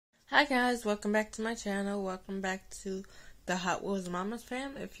Hi guys, welcome back to my channel. Welcome back to the Hot Wheels Mamas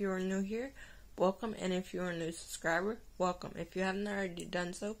fam. If you are new here, welcome, and if you are a new subscriber, welcome. If you haven't already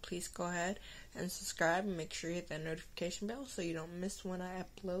done so, please go ahead and subscribe and make sure you hit that notification bell so you don't miss when I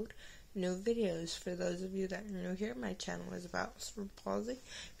upload new videos. For those of you that are new here, my channel is about cerebral palsy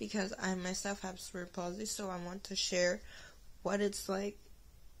because I myself have cerebral palsy, so I want to share what it's like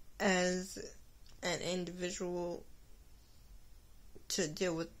as an individual to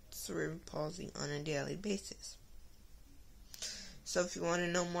deal with cerebral palsy on a daily basis. So if you want to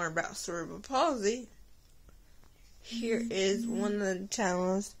know more about cerebral palsy, here is one of the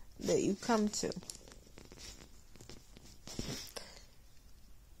channels that you come to.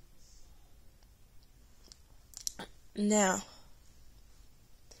 Now,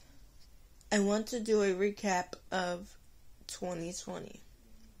 I want to do a recap of 2020.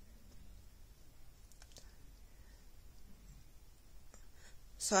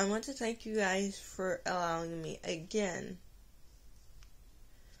 So I want to thank you guys for allowing me again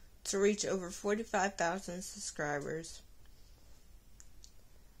to reach over 45,000 subscribers.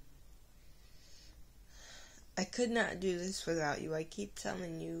 I could not do this without you. I keep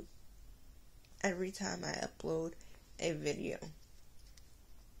telling you every time I upload a video.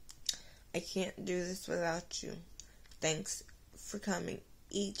 I can't do this without you. Thanks for coming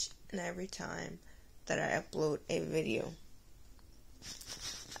each and every time that I upload a video.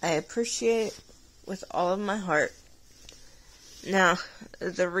 I appreciate it with all of my heart. Now,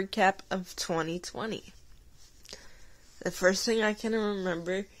 the recap of 2020. The first thing I can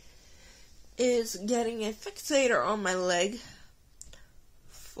remember is getting a fixator on my leg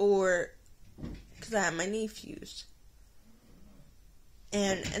because I had my knee fused.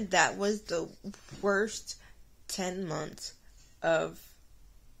 And that was the worst 10 months of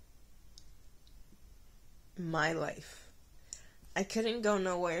my life. I couldn't go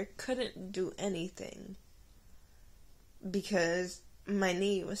nowhere, couldn't do anything, because my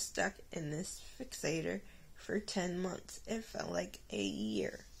knee was stuck in this fixator for 10 months. It felt like a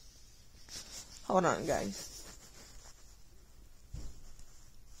year. Hold on, guys.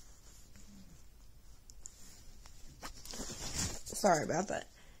 Sorry about that.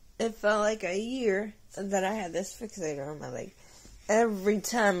 It felt like a year that I had this fixator on my leg. Every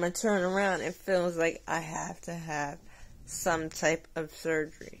time I turn around, it feels like I have to have some type of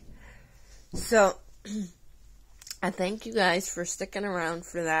surgery. So, I thank you guys for sticking around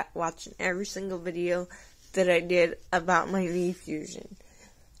for that, watching every single video that I did about my knee fusion.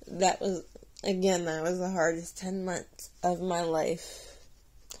 That was the hardest 10 months of my life.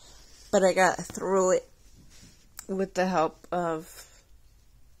 But I got through it with the help of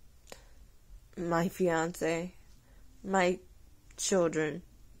my fiance, my children.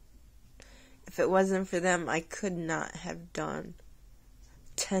 If it wasn't for them, I could not have done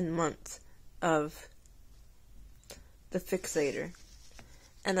 10 months of the fixator.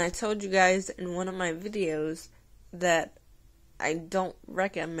 And I told you guys in one of my videos that I don't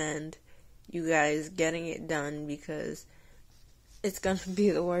recommend you guys getting it done because it's going to be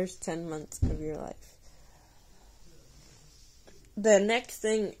the worst 10 months of your life. The next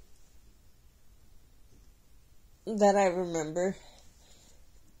thing that I remember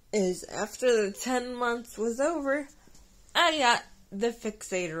is after the 10 months was over, I got the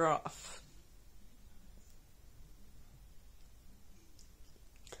fixator off.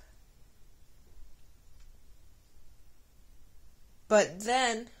 But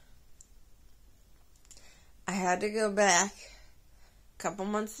then, I had to go back a couple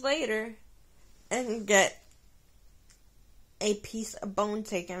months later and get a piece of bone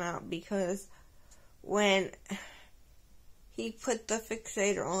taken out because when he put the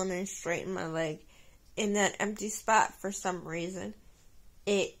fixator on and straightened my leg, in that empty spot, for some reason,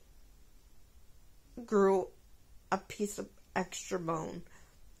 it grew a piece of extra bone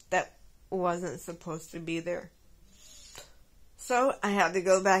that wasn't supposed to be there. So I had to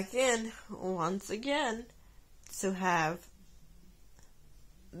go back in once again to have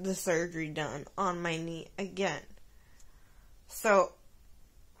the surgery done on my knee again. So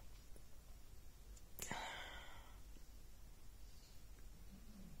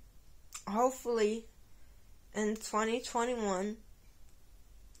hopefully in 2021,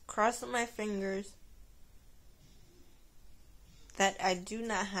 crossing my fingers, that I do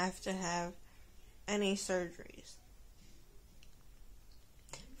not have to have any surgeries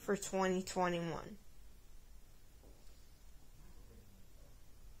for 2021.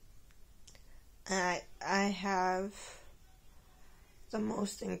 I have the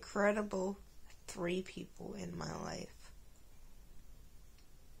most incredible 3 people in my life.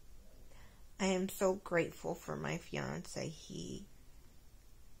 I am so grateful for my fiance. He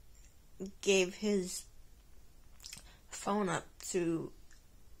gave his phone up to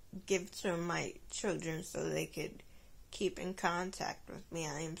give to my children so they could keep in contact with me.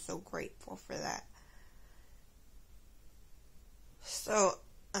 I am so grateful for that. So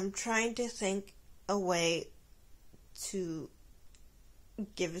I'm trying to think a way to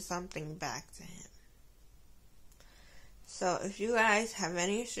give something back to him. So if you guys have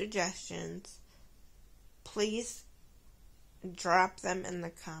any suggestions, please drop them in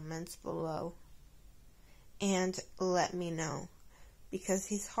the comments below and let me know, because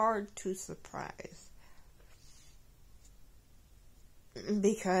he's hard to surprise,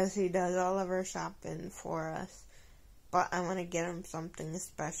 because he does all of our shopping for us, but I want to get him something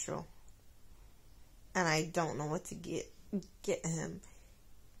special, and I don't know what to get him.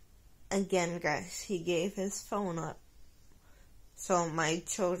 Again, guys, he gave his phone up, so my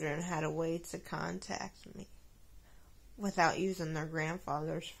children had a way to contact me without using their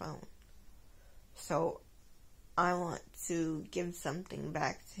grandfather's phone. So I want to give something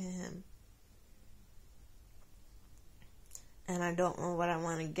back to him. And I don't know what I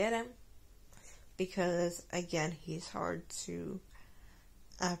want to get him, because, again, he's hard to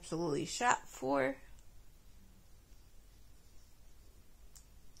absolutely shop for.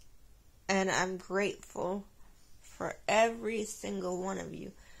 And I'm grateful for every single one of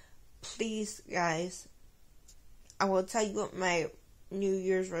you. Please, guys, I will tell you what my New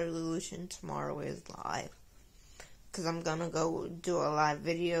Year's resolution tomorrow is live, because I'm going to go do a live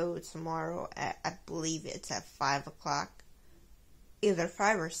video tomorrow at, I believe it's at 5 o'clock. Either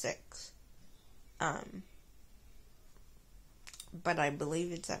 5 or 6. But I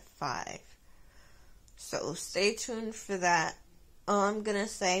believe it's at 5. So stay tuned for that. All I'm going to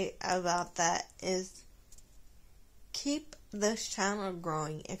say about that is keep this channel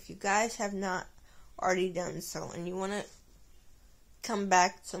growing. If you guys have not already done so and you want to come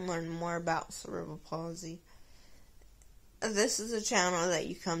back to learn more about cerebral palsy, this is a channel that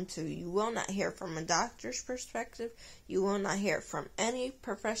you come to. You will not hear from a doctor's perspective. You will not hear from any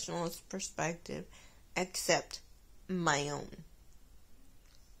professional's perspective except my own.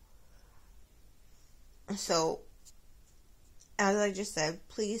 So, as I just said,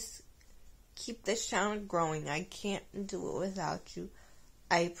 please keep this channel growing. I can't do it without you.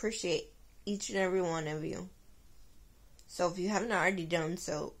 I appreciate each and every one of you. So if you haven't already done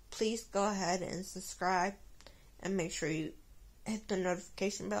so, please go ahead and subscribe. And make sure you hit the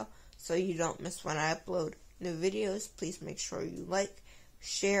notification bell so you don't miss when I upload new videos. Please make sure you like,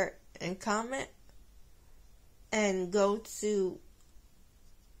 share, and comment. And go to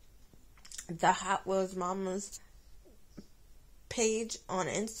the Hot Wheels Mamas page on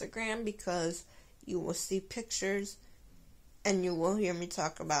Instagram, because you will see pictures and you will hear me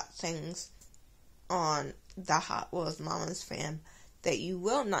talk about things on the Hot Wheels Mamas fam that you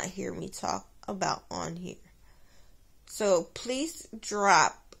will not hear me talk about on here. So please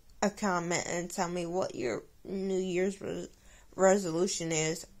drop a comment and tell me what your New Year's resolution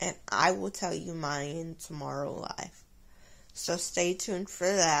is, and I will tell you mine tomorrow live. So stay tuned for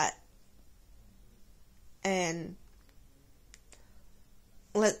that. And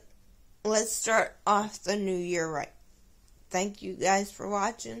let's start off the new year right. Thank you guys for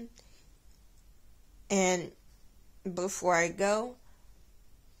watching. And before I go,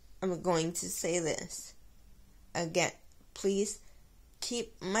 I'm going to say this. Again, please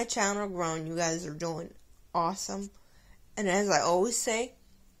keep my channel growing. You guys are doing awesome. And as I always say,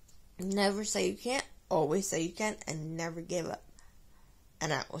 never say you can't, always say you can, and never give up.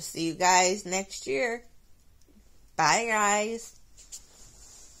 And I will see you guys next year. Bye, guys.